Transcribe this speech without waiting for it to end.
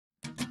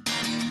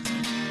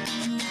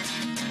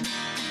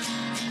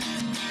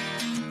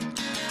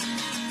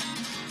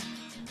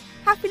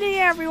Happy New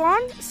Year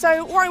everyone!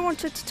 So what I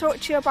wanted to talk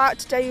to you about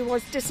today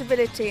was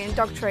disability in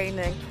dog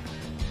training.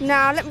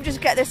 Now let me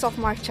just get this off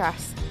my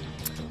chest.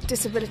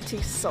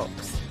 Disability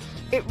sucks.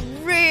 It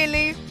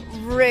really,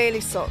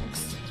 really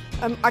sucks.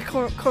 I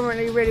can't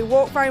currently really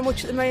walk very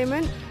much at the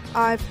moment.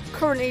 I'm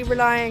currently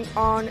relying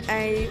on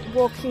a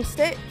walking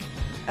stick.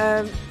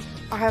 I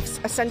have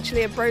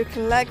essentially a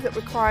broken leg that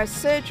requires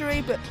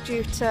surgery, but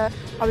due to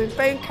having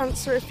bone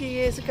cancer a few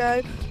years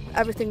ago,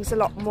 everything's a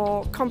lot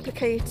more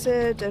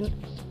complicated, and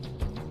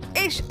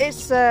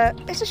it's a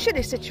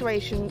shitty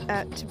situation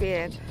to be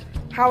in.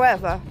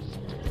 However,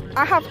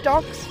 I have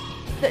dogs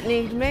that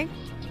need me.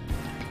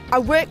 I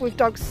work with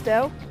dogs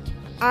still,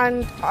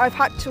 and I've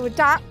had to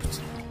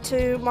adapt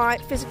to my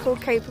physical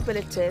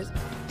capabilities.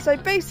 So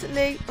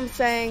basically, I'm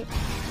saying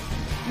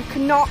you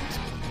cannot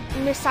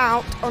miss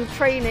out on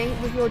training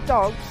with your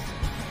dogs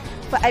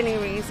for any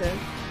reason.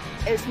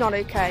 It's not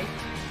okay.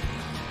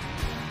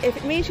 If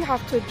it means you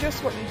have to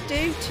adjust what you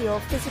do to your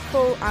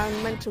physical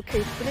and mental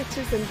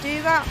capabilities, then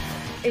do that.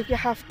 If you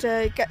have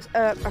to get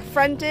a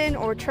friend in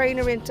or a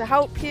trainer in to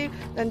help you,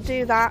 then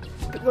do that.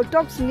 But your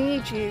dogs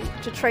need you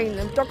to train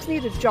them. Dogs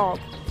need a job.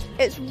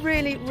 It's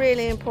really,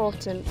 really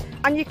important.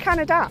 And you can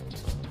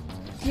adapt.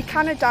 You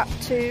can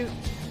adapt to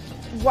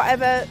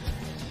whatever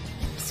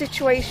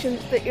situation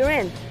that you're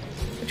in,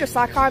 just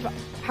like I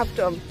have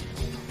done.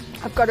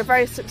 I've got a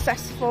very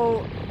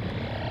successful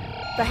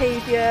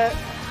behaviour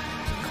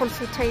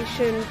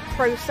consultation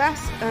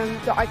process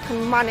that I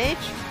can manage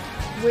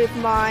with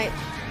my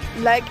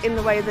leg in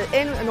the way that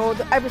and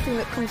everything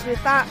that comes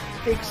with that,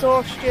 the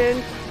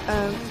exhaustion,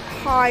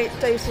 high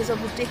doses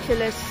of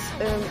ridiculous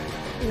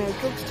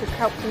drugs to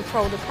help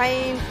control the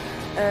pain,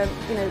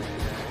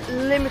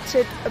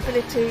 limited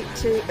ability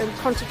to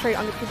concentrate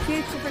on the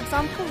computer, for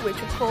example,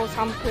 which of course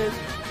hampers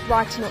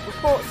writing up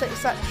reports,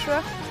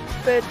 etc.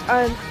 But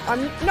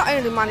I'm not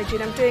only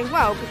managing, I'm doing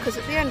well, because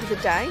at the end of the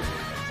day,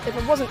 if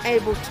I wasn't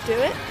able to do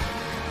it,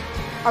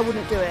 I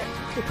wouldn't do it,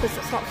 because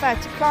it's not fair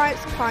to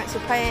clients. Clients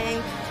are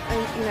paying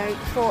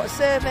for a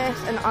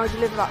service, and I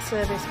deliver that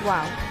service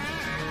well.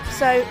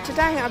 So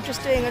today I'm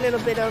just doing a little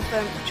bit of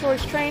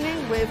choice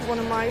training with one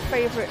of my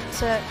favourite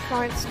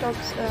clients'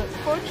 dogs,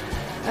 Fudge.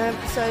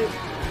 So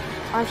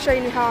I'm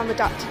showing you how I'm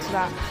adapted to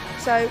that.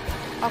 So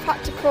I've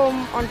had to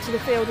come onto the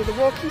field with a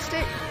walking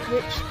stick,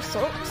 which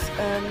sucks.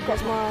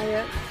 Got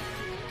my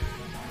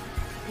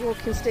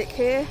walking stick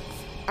here.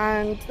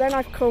 And then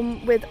I've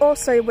come with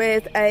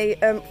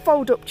a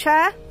fold-up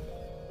chair,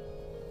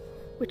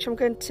 which I'm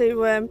going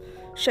to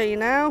show you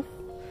now.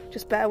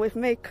 Just bear with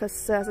me,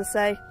 because as I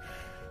say,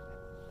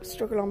 I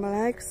struggle on my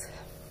legs.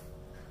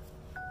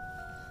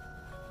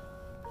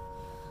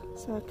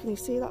 So can you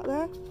see that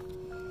there?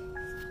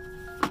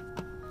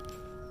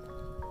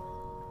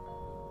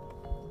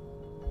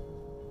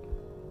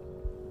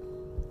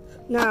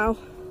 Now,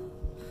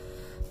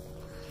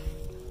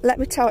 let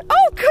me tell you.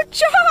 Oh, good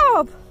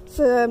job!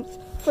 So,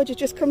 Fudge has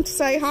just come to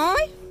say hi.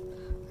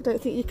 I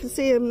don't think you can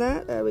see him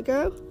there. There we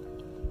go.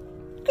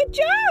 Good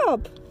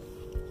job!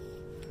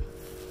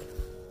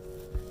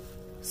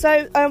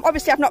 So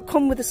obviously I've not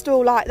come with a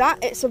stool like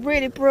that. It's a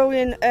really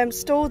brilliant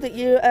stool that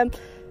you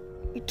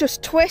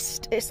just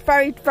twist. It's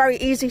very, very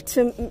easy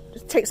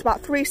it takes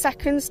about 3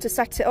 seconds to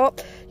set it up.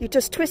 You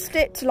just twist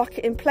it to lock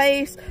it in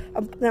place,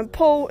 and then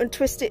pull and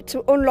twist it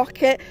to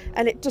unlock it,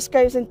 and it just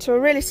goes into a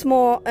really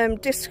small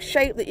disc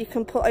shape that you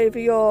can put over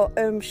your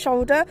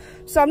shoulder.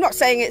 So I'm not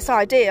saying it's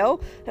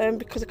ideal,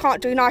 because I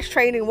can't do nice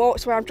training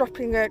walks where I'm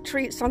dropping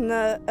treats on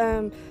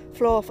the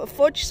floor for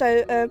Fudge.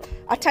 So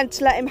I tend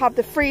to let him have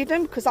the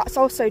freedom, because that's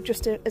also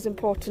just as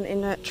important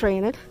in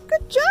training.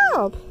 Good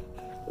job!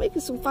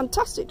 Making some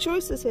fantastic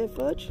choices here,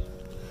 Fudge.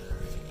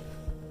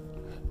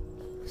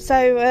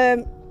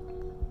 So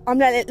I'm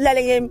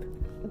letting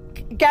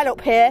him get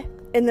up here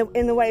in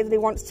the way that he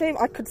wants to.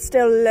 I could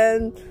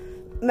still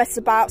mess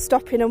about,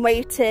 stopping and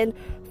waiting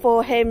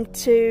for him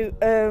to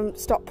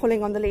stop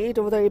pulling on the lead,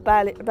 although he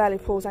barely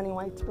pulls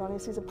anyway. To be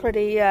honest, he's a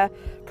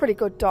pretty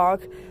good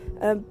dog.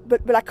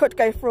 But I could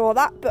go through all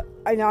that, but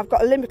I've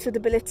got a limited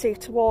ability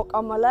to walk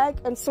on my leg,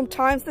 and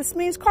sometimes this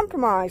means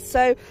compromise.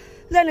 So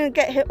letting him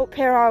get up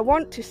here I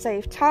want to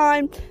save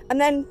time, and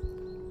then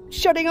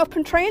shutting up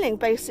and training,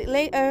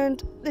 basically.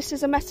 And this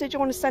is a message I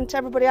want to send to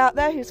everybody out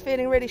there who's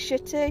feeling really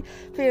shitty,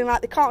 feeling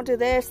like they can't do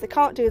this, they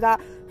can't do that,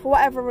 for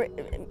whatever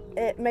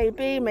it may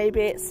be.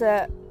 Maybe it's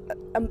a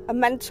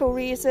mental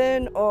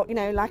reason, or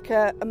like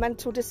a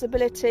mental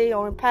disability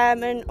or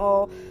impairment,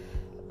 or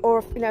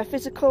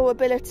physical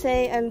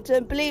ability. And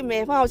believe me,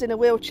 if I was in a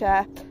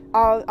wheelchair,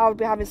 I would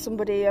be having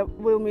somebody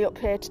wheel me up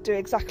here to do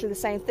exactly the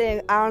same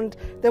thing. And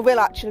there will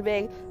actually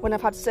be, when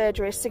I've had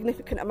surgery, a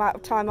significant amount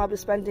of time I'll be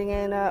spending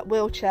in a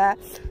wheelchair,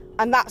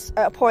 and that's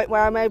at a point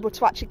where I'm able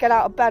to actually get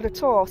out of bed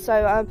at all.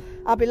 So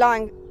I'll be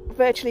lying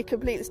virtually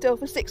completely still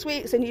for 6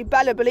 weeks, and you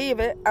better believe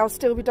it, I'll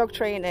still be dog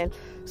training.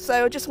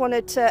 So I just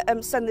wanted to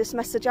send this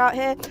message out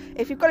here.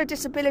 If you've got a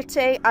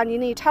disability and you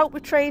need help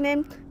with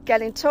training,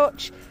 get in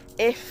touch.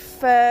 if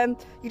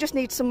you just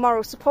need some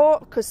moral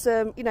support, because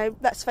you know,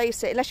 let's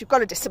face it, unless you've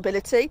got a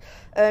disability,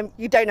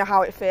 you don't know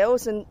how it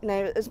feels, and you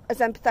know, as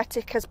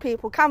empathetic as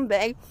people can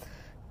be,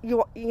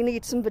 you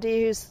need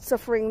somebody who's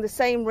suffering the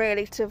same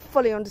really to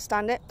fully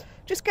understand it.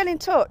 Just get in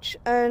touch,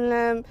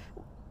 and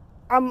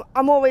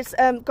I'm always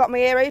got my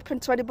ear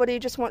open to anybody who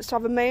just wants to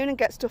have a moan and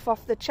get stuff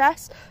off the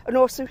chest, and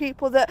also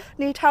people that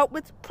need help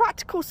with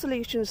practical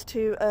solutions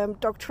to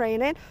dog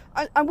training.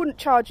 I wouldn't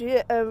charge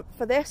you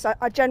for this.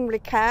 I generally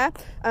care,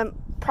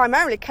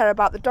 primarily care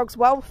about the dog's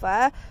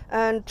welfare,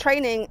 and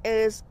training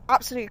is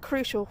absolutely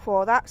crucial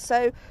for that.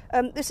 So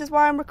this is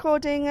why I'm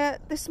recording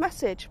this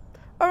message.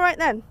 All right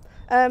then,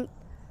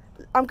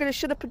 I'm going to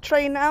shut up and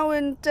train now,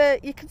 and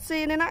you can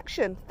see it in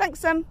action. Thanks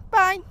then,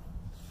 bye.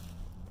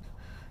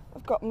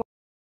 I've got my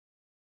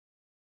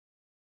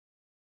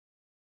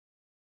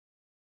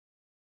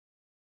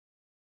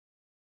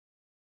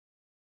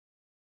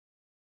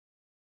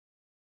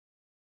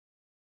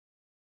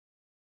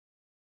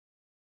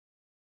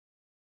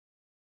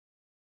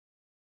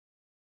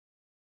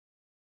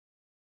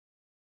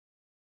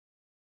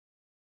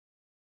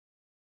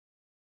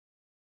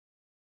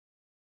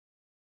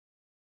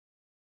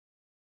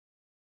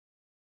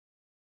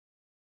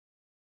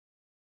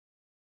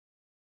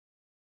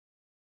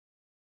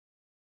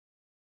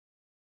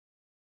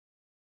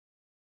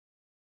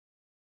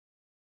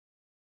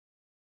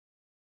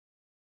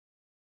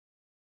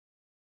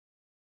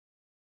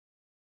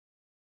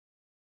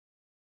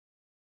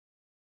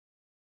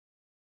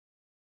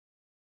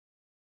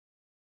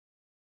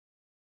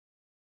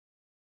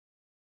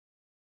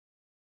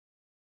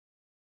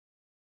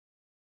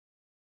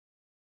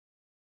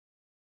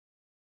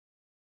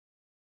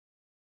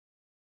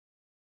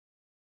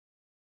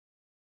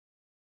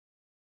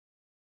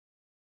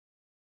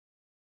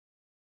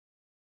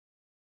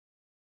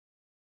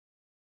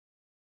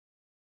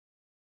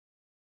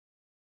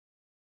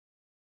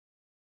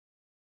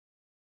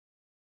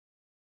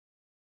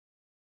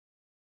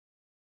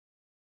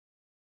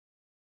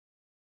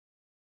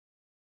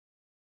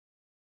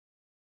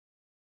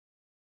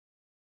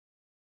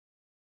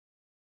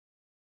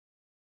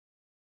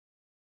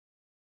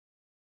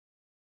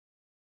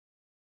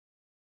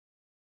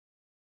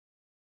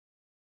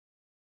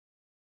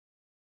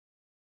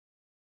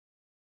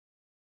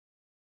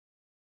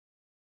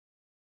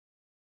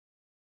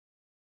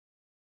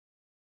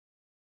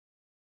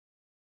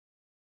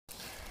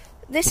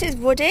This is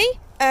Woody.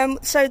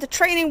 So the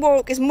training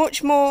walk is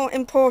much more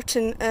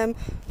important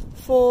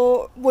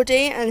for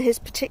Woody and his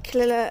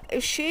particular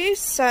issues.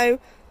 So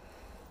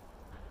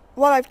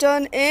what I've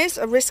done is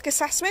a risk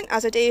assessment,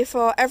 as I do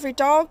for every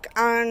dog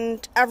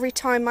and every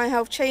time my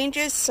health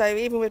changes. So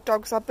even with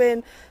dogs I've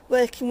been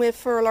working with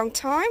for a long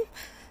time,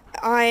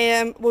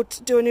 I will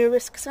do a new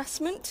risk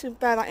assessment to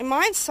bear that in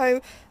mind. So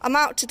I'm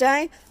out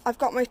today. I've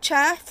got my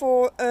chair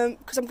for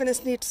because I'm going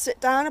to need to sit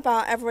down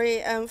about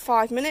every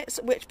 5 minutes,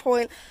 at which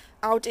point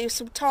I'll do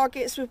some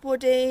targets with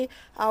Woody,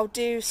 I'll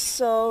do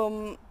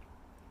some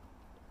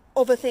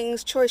other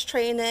things, choice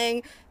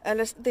training, and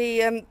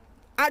the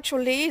actual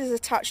lead is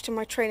attached to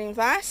my training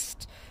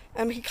vest.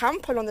 He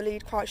can pull on the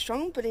lead quite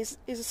strong, but he's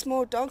a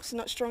small dog, so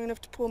not strong enough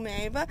to pull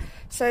me over.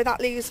 So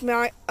that leaves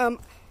my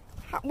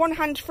one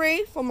hand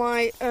free for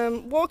my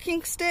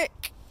walking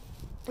stick,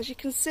 as you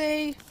can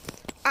see,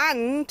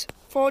 and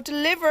for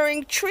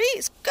delivering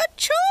treats. Good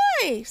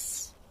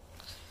choice!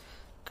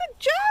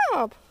 Good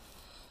job!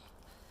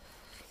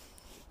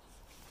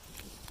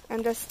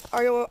 And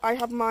I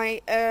have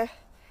my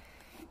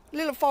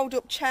little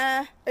fold-up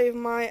chair over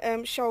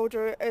my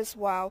shoulder as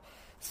well.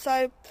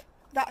 So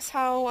that's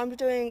how I'm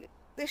doing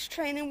this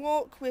training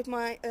walk with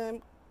my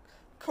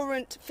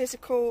current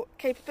physical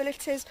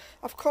capabilities.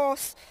 Of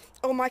course,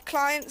 all my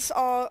clients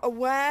are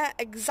aware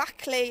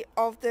exactly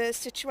of the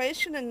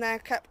situation, and they're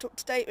kept up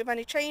to date with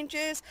any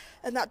changes,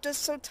 and that does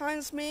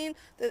sometimes mean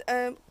that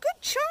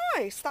good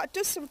choice, that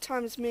does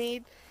sometimes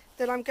mean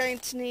that I'm going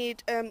to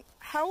need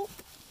help.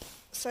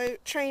 So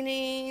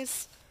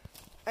trainees,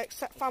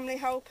 family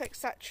help,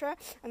 etc.,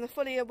 and they're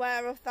fully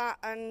aware of that,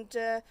 and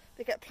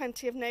they get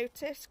plenty of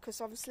notice,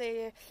 because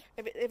obviously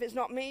if it's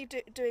not me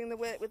doing the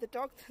work with the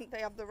dog, then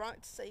they have the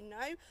right to say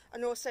no.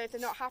 And also, if they're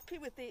not happy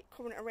with the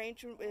current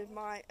arrangement with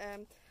my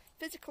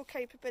physical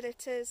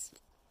capabilities,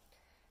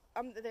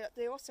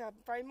 they also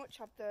very much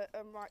have the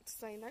right to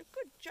say no.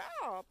 Good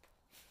job!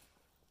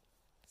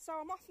 So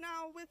I'm off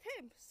now with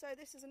him. So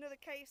this is another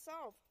case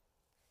of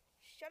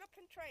shut up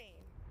and train.